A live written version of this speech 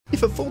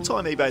If a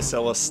full-time eBay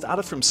seller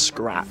started from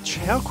scratch,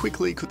 how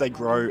quickly could they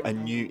grow a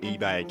new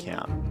eBay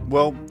account?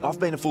 Well, I've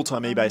been a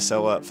full-time eBay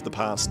seller for the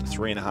past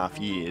 3.5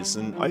 years,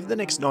 and over the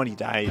next 90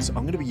 days,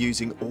 I'm going to be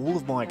using all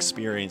of my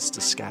experience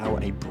to scale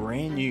a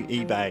brand new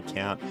eBay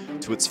account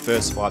to its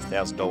first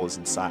 $5,000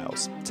 in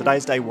sales.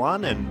 Today's day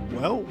one, and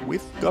well,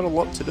 we've got a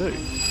lot to do.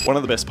 One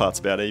of the best parts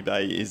about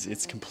eBay is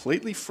it's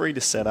completely free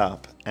to set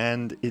up,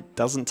 and it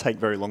doesn't take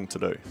very long to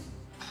do.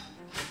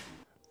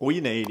 All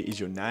you need is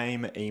your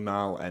name,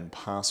 email, and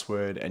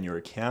password, and your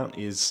account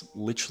is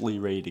literally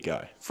ready to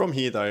go. From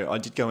here though, I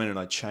did go in and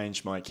I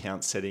changed my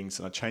account settings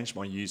and I changed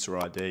my user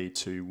ID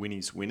to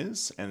Winnie's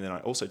Winners, and then I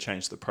also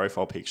changed the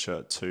profile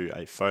picture to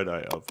a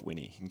photo of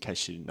Winnie. In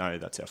case you didn't know,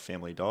 that's our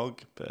family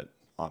dog, but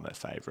I'm her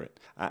favorite.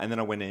 And then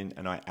I went in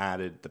and I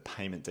added the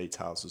payment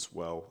details as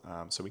well,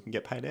 so we can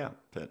get paid out.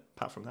 But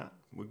apart from that,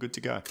 we're good to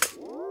go.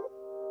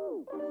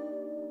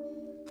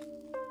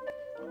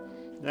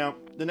 Now,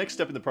 the next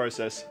step in the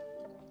process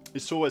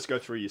is to always go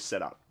through your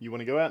setup. You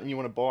want to go out and you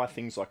want to buy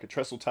things like a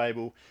trestle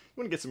table, you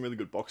want to get some really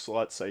good box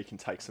lights so you can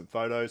take some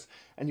photos,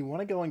 and you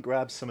want to go and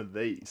grab some of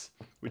these,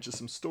 which are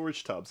some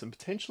storage tubs and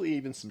potentially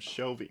even some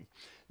shelving.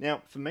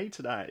 Now, for me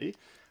today,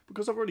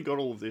 because I've already got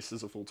all of this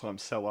as a full-time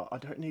seller, I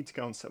don't need to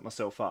go and set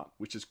myself up,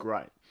 which is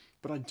great.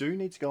 But I do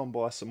need to go and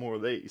buy some more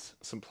of these,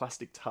 some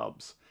plastic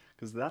tubs,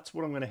 because that's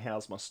what I'm going to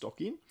house my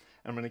stock in.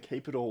 I'm going to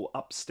keep it all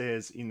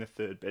upstairs in the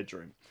third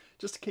bedroom,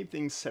 just to keep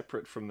things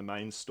separate from the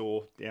main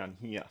store down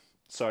here.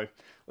 So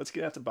let's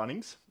get out to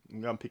Bunnings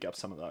and go and pick up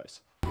some of those.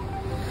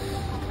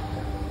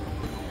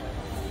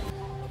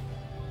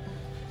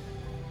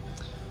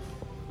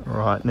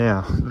 Right,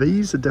 now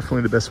these are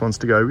definitely the best ones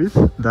to go with.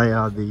 They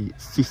are the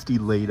 50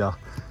 litre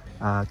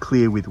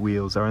clear with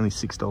wheels. They're only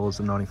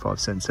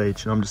 $6.95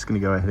 each, and I'm just going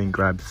to go ahead and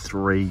grab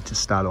 3 to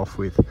start off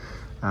with.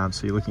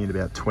 So you're looking at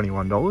about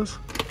 $21.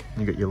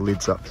 You've got your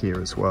lids up here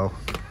as well.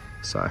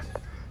 So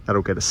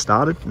that'll get us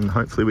started, and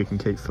hopefully we can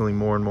keep filling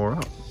more and more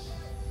up.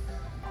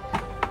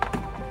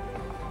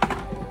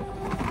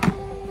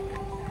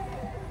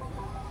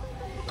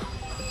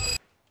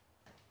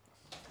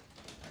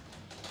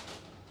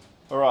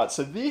 Alright,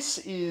 so this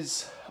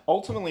is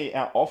ultimately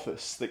our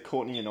office that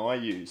Courtney and I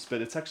use,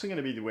 but it's actually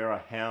going to be where I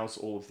house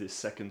all of this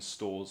second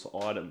store's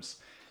items.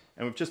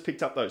 And we've just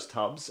picked up those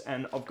tubs,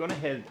 and I've gone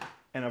ahead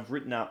and I've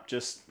written up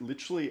just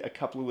literally a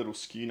couple of little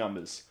SKU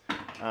numbers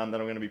that I'm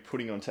going to be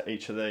putting onto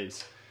each of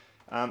these.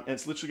 And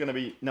it's literally going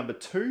to be number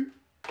 2,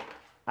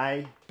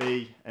 A,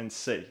 B, and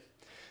C.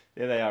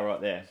 There they are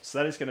right there. So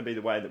that is going to be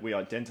the way that we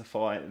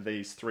identify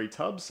these 3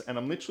 tubs, and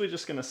I'm literally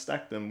just going to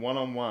stack them one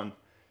on one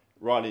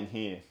right in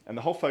here. And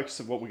the whole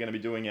focus of what we're going to be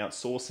doing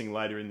outsourcing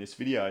later in this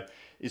video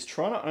is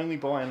trying to only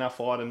buy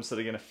enough items that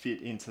are going to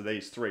fit into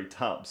these 3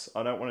 tubs.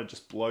 I don't want to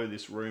just blow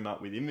this room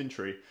up with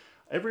inventory.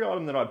 Every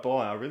item that I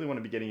buy, I really want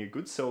to be getting a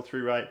good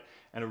sell-through rate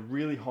and a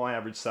really high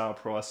average sale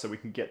price so we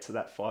can get to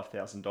that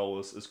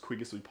 $5,000 as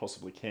quick as we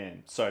possibly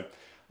can. So I'm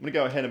going to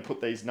go ahead and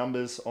put these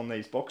numbers on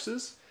these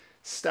boxes,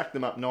 stack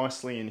them up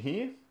nicely in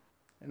here,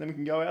 and then we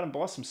can go out and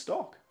buy some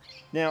stock.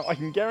 Now, I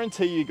can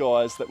guarantee you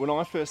guys that when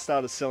I first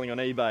started selling on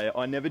eBay,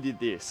 I never did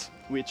this,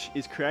 which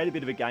is create a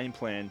bit of a game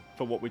plan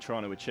for what we're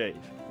trying to achieve.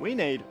 We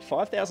need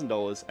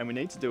 $5,000 and we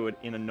need to do it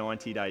in a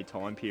 90-day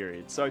time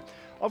period. So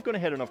I've gone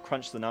ahead and I've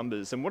crunched the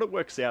numbers, and what it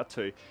works out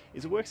to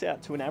is it works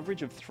out to an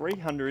average of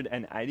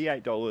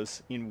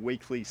 $388 in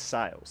weekly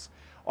sales.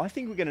 I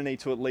think we're going to need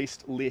to at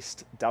least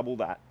list double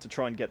that to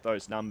try and get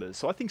those numbers.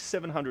 So I think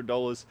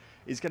 $700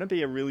 is going to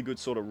be a really good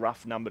sort of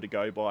rough number to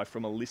go by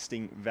from a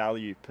listing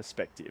value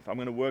perspective. I'm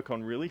going to work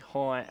on really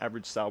high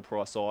average sale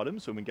price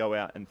items when we go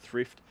out and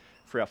thrift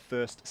for our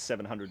first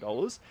 $700.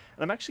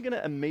 And I'm actually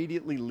going to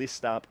immediately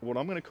list up what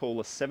I'm going to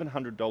call a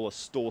 $700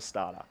 store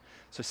starter.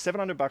 So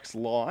 $700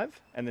 live,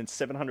 and then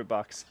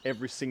 $700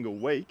 every single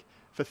week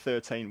for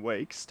 13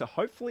 weeks to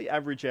hopefully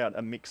average out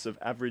a mix of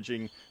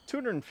averaging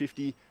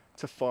 $250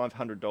 to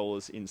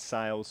 $500 in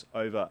sales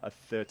over a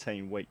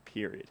 13-week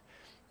period.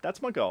 That's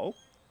my goal.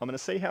 I'm going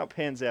to see how it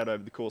pans out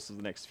over the course of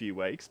the next few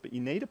weeks, but you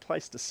need a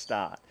place to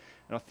start.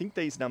 And I think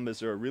these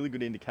numbers are a really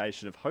good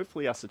indication of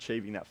hopefully us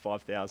achieving that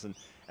 $5,000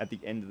 at the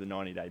end of the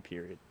 90-day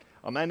period.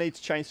 I may need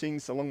to change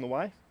things along the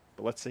way,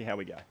 but let's see how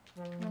we go.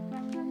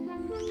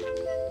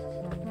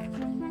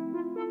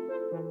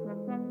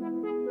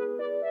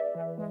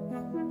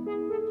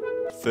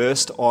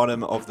 First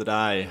item of the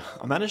day.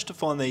 I managed to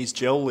find these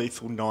Gel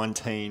Lethal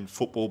 19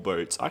 football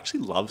boots. I actually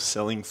love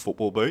selling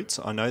football boots.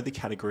 I know the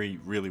category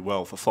really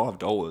well. For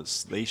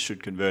 $5, these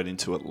should convert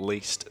into at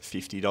least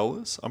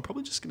 $50. I'm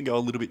probably just going to go a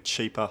little bit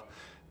cheaper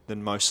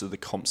than most of the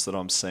comps that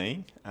I'm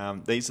seeing.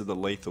 These are the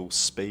Lethal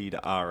Speed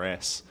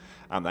RS.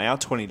 They are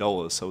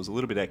 $20, so it was a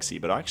little bit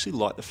exy, but I actually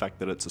like the fact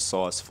that it's a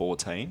size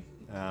 14.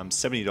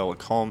 $70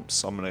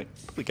 comps. I'm going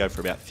to probably go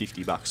for about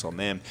 50 bucks on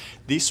them.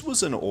 This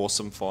was an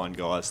awesome find,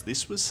 guys.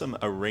 This was some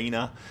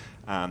Arena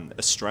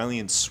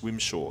Australian swim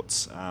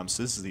shorts.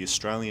 So this is the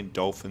Australian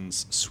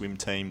Dolphins swim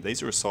team.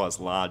 These are a size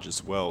large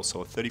as well,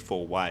 so a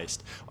 34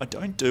 waist. I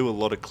don't do a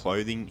lot of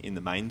clothing in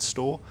the main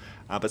store,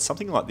 but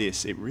something like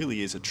this, it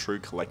really is a true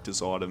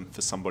collector's item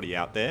for somebody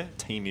out there.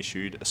 Team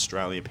issued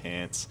Australia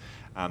pants.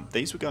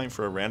 These were going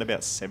for around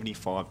about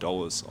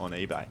 $75 on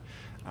eBay.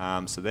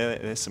 So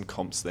there's some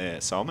comps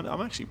there. So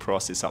I'm actually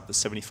priced this up to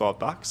 75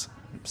 bucks.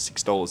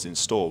 $6 in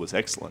store was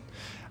excellent.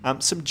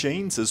 Some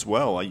jeans as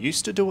well. I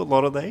used to do a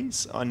lot of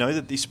these. I know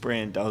that this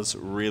brand does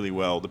really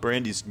well. The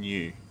brand is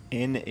New,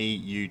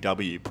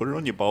 N-E-U-W. Put it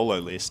on your BOLO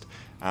list.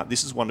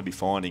 This is one to be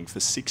finding for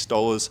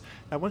 $6.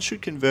 That one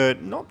should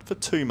convert not for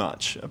too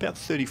much, about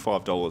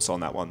 $35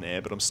 on that one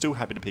there, but I'm still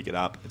happy to pick it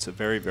up. It's a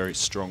very, very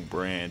strong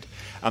brand.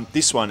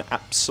 This one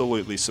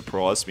absolutely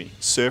surprised me.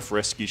 Surf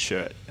Rescue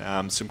shirt.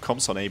 Some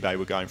comps on eBay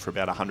were going for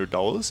about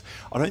 $100.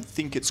 I don't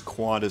think it's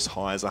quite as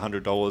high as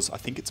 $100. I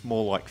think it's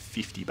more like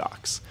 50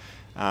 bucks.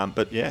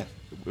 But yeah,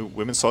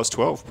 women's size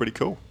 12, pretty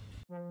cool.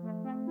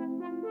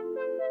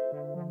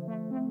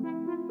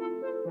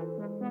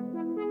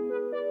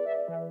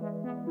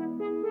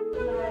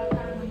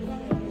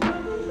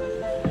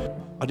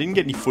 I didn't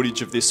get any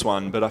footage of this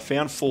one, but I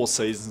found 4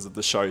 seasons of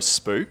the show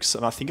Spooks,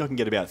 and I think I can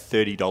get about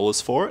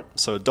 $30 for it.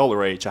 So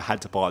 $1 each, I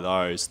had to buy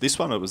those. This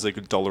one, it was a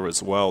good $1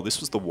 as well. This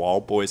was the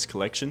Wild Boys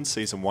collection,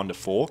 season 1 to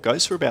 4.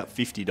 Goes for about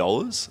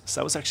 $50. So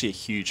that was actually a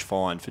huge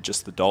find for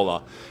just the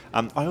 $1.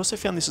 I also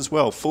found this as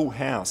well, Full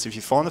House. If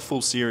you find the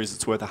full series,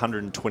 it's worth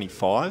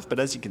 $125,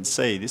 but as you can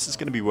see, this is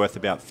going to be worth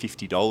about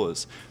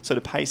 $50. So to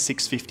pay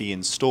 $6.50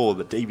 in store,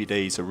 the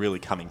DVDs are really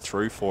coming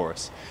through for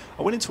us.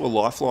 I went into a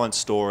Lifeline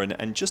store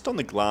and just on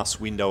the glass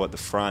window at the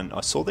front,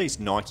 I saw these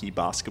Nike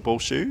basketball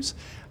shoes.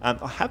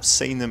 I have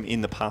seen them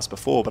in the past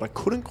before, but I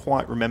couldn't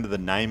quite remember the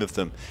name of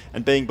them.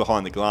 And being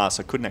behind the glass,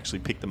 I couldn't actually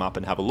pick them up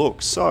and have a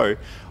look. So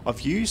I've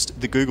used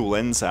the Google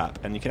Lens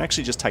app, and you can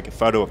actually just take a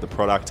photo of the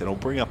product and it'll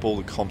bring up all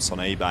the comps on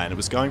eBay. And it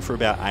was going for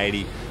about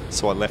 $80,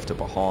 so I left it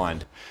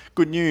behind.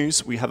 Good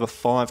news, we have a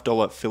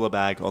 $5 filler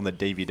bag on the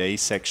DVD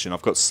section.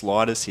 I've got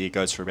Sliders here,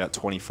 goes for about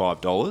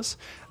 $25.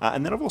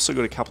 And then I've also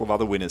got a couple of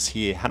other winners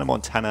here, Hannah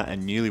Montana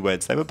and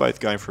Newlyweds. They were both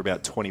going for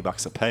about 20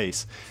 bucks a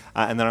piece.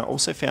 And then I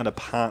also found a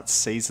parts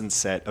season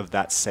set of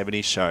That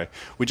 70s Show.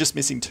 We're just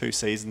missing 2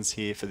 seasons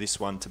here for this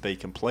one to be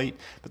complete,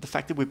 but the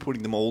fact that we're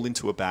putting them all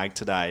into a bag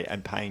today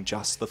and paying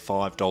just the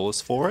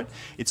 $5 for it,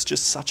 it's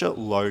just such a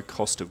low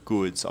cost of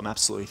goods. I'm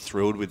absolutely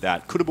thrilled with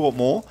that. Could have bought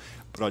more,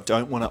 but I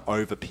don't want to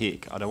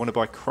overpick. I don't want to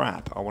buy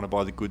crap. I want to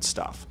buy the good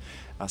stuff.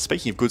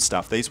 Speaking of good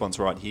stuff, these ones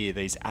right here,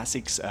 these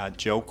Asics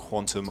Gel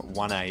Quantum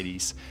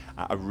 180s,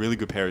 a really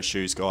good pair of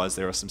shoes, guys.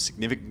 There are some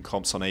significant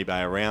comps on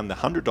eBay around the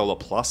 $100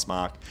 plus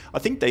mark. I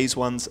think these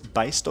ones,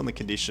 based on the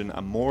condition,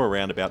 are more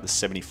around about the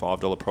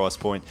 $75 price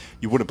point.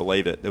 You wouldn't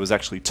believe it. There was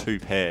actually 2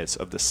 pairs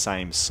of the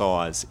same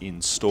size in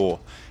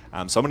store.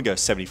 So I'm going to go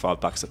 75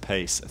 bucks a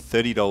piece,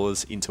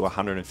 $30 into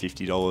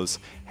 $150.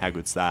 How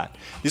good's that?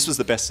 This was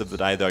the best of the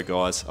day though,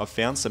 guys. I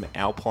found some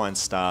Alpine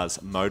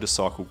Stars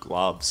motorcycle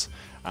gloves.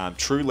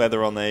 True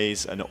leather on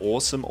these, an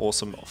awesome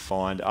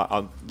find.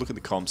 Look at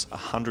the comps,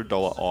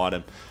 $100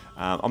 item.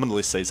 I'm going to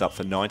list these up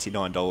for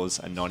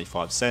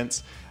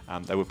 $99.95.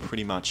 They were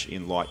pretty much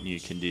in like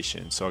new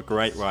condition, so a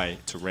great way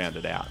to round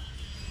it out.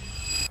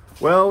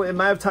 Well, it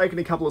may have taken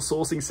a couple of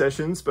sourcing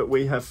sessions, but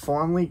we have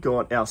finally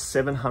got our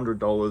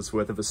 $700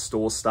 worth of a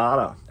store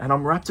starter. And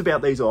I'm wrapped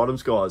about these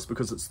items, guys,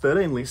 because it's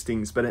 13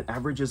 listings, but it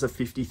averages a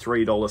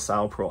 $53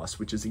 sale price,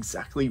 which is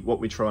exactly what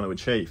we're trying to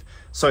achieve.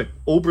 So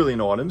all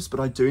brilliant items, but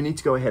I do need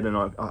to go ahead and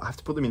I have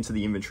to put them into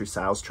the inventory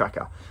sales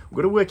tracker. We've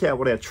got to work out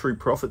what our true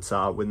profits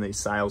are when these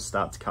sales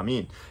start to come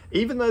in.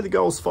 Even though the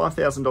goal is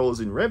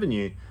 $5,000 in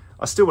revenue,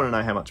 I still want to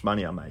know how much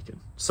money I'm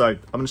making. So I'm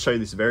going to show you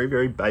this very,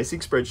 very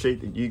basic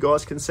spreadsheet that you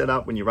guys can set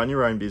up when you run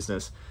your own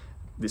business.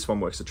 This one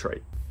works a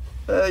treat.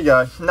 There you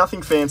go,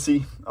 nothing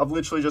fancy. I've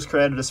literally just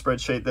created a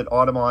spreadsheet that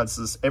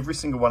itemizes every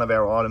single one of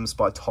our items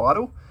by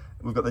title.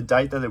 We've got the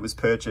date that it was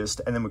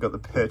purchased, and then we've got the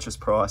purchase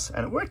price.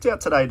 And it worked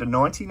out today to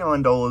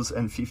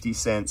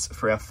 $99.50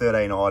 for our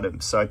 13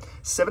 items. So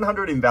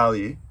 $700 in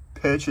value,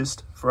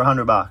 purchased for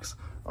 100 bucks.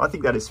 I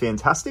think that is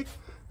fantastic.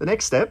 The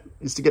next step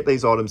is to get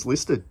these items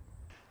listed.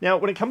 Now,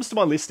 when it comes to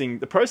my listing,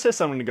 the process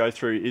I'm going to go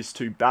through is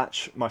to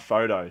batch my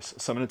photos.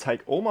 So I'm going to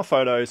take all my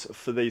photos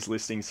for these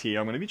listings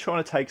here. I'm going to be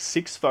trying to take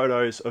 6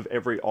 photos of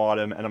every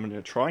item, and I'm going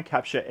to try and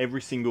capture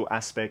every single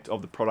aspect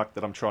of the product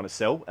that I'm trying to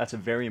sell. That's a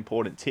very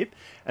important tip.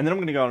 And then I'm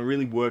going to go and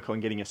really work on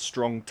getting a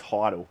strong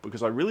title,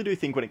 because I really do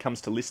think when it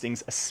comes to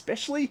listings,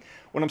 especially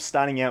when I'm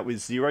starting out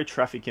with 0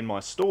 traffic in my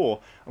store,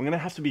 I'm going to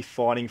have to be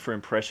fighting for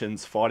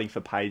impressions, fighting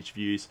for page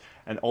views,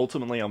 and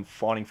ultimately I'm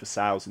fighting for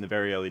sales in the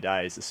very early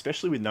days,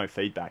 especially with no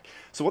feedback.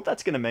 So what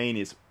that's going to mean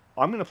is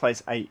I'm going to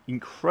place an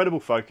incredible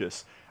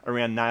focus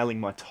around nailing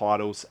my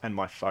titles and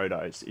my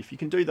photos. If you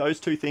can do those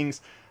 2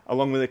 things,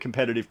 along with a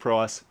competitive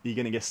price, you're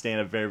going to stand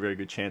a very, very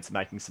good chance of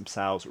making some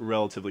sales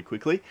relatively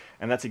quickly.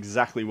 And that's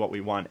exactly what we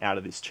want out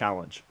of this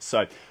challenge. So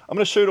I'm going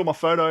to shoot all my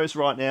photos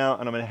right now,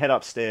 and I'm going to head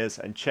upstairs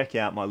and check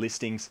out my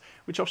listings,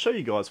 which I'll show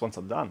you guys once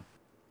I'm done.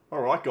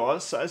 Alright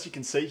guys, so as you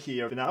can see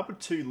here, I've been able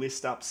to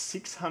list up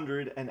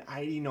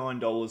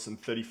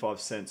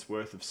 $689.35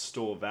 worth of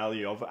store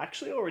value. I've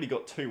actually already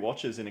got 2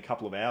 watches in a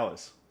couple of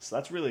hours, so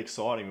that's really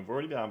exciting. We've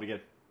already been able to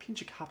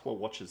pinch a couple of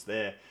watches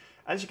there.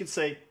 As you can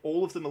see,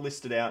 all of them are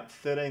listed out,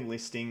 13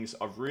 listings.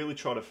 I've really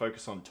tried to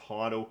focus on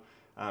title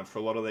for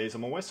a lot of these.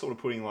 I'm always sort of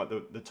putting like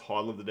the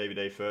title of the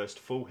DVD first,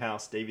 Full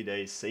House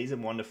DVDs,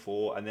 season 1 to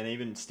 4, and then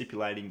even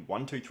stipulating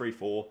 1, 2, 3,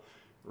 4,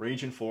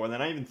 region 4, and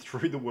then I even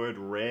threw the word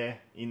rare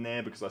in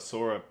there because I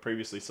saw a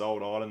previously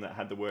sold item that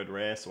had the word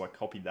rare, so I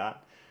copied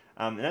that.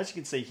 And as you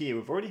can see here,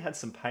 we've already had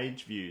some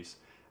page views.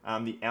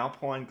 The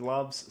Alpine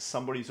gloves,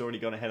 somebody's already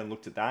gone ahead and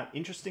looked at that.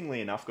 Interestingly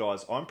enough,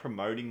 guys, I'm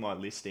promoting my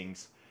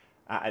listings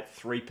at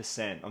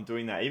 3%. I'm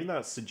doing that, even though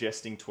it's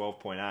suggesting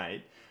 12.8.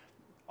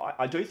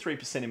 I do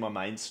 3% in my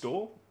main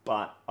store,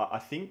 but I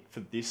think for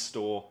this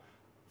store,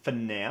 for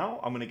now,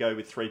 I'm going to go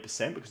with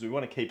 3% because we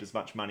want to keep as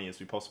much money as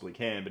we possibly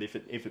can. But if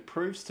it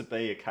proves to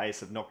be a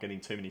case of not getting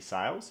too many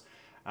sales,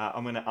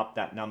 I'm going to up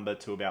that number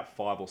to about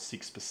 5 or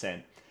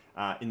 6%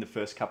 in the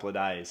first couple of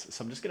days.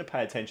 So I'm just going to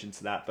pay attention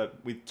to that. But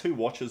with 2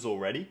 watches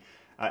already,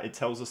 it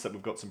tells us that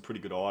we've got some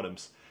pretty good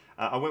items.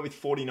 I went with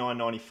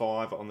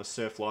 $49.95 on the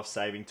Surf Life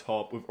Saving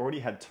top. We've already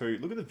had 2.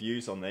 Look at the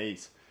views on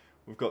these.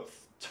 We've got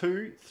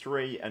 2,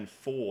 3, and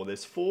 4.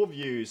 There's 4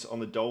 views on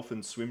the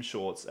Dolphin swim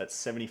shorts at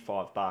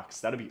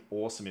 $75. That'd be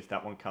awesome if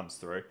that one comes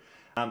through.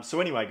 So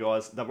anyway,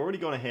 guys, they've already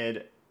gone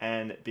ahead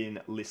and been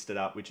listed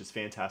up, which is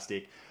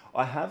fantastic.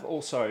 I have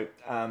also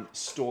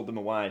stored them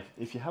away.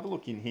 If you have a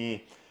look in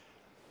here,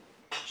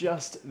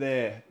 just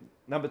there,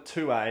 number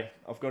 2A,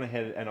 I've gone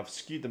ahead and I've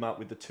skewed them up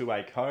with the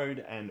 2A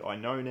code, and I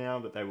know now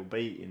that they will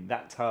be in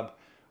that tub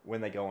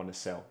when they go on to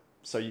sell.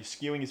 So your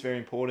skewing is very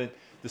important.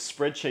 The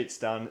spreadsheet's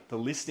done. The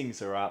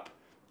listings are up.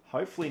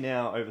 Hopefully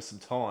now, over some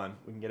time,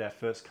 we can get our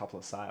first couple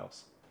of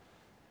sales.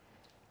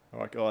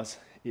 All right, guys,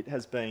 it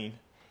has been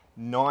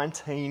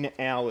 19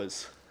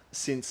 hours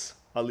since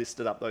I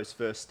listed up those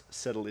first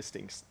set of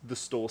listings, the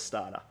store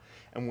starter,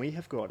 and we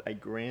have got a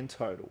grand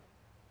total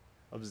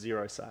of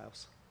 0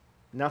 sales.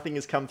 Nothing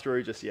has come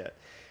through just yet,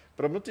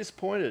 but I'm not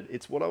disappointed.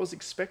 It's what I was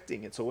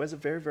expecting. It's always a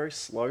very, very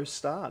slow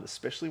start,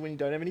 especially when you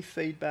don't have any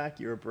feedback.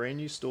 You're a brand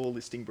new store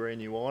listing brand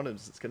new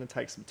items. It's going to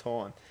take some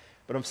time.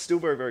 But I'm still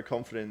very, very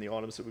confident in the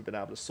items that we've been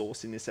able to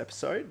source in this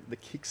episode, the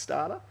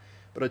Kickstarter.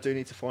 But I do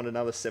need to find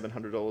another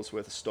 $700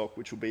 worth of stock,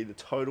 which will be the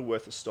total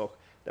worth of stock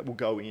that will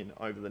go in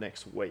over the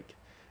next week.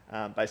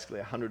 Basically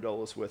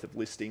 $100 worth of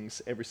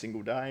listings every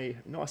single day,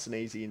 nice and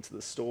easy into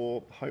the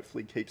store.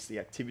 Hopefully keeps the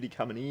activity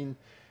coming in,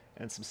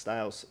 and some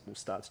sales will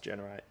start to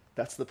generate.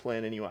 That's the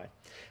plan anyway.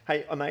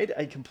 Hey, I made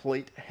a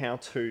complete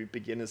how-to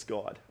beginner's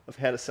guide of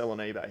how to sell on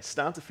eBay,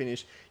 start to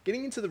finish,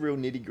 getting into the real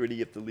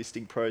nitty-gritty of the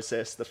listing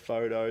process, the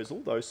photos,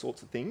 all those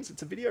sorts of things.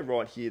 It's a video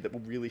right here that will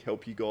really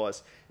help you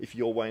guys if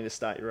you're waiting to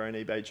start your own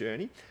eBay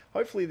journey.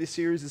 Hopefully this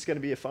series is going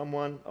to be a fun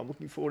one. I'm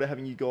looking forward to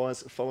having you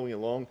guys following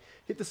along.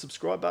 Hit the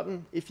subscribe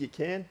button if you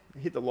can.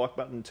 Hit the like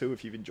button too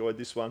if you've enjoyed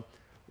this one.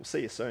 We'll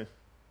see you soon.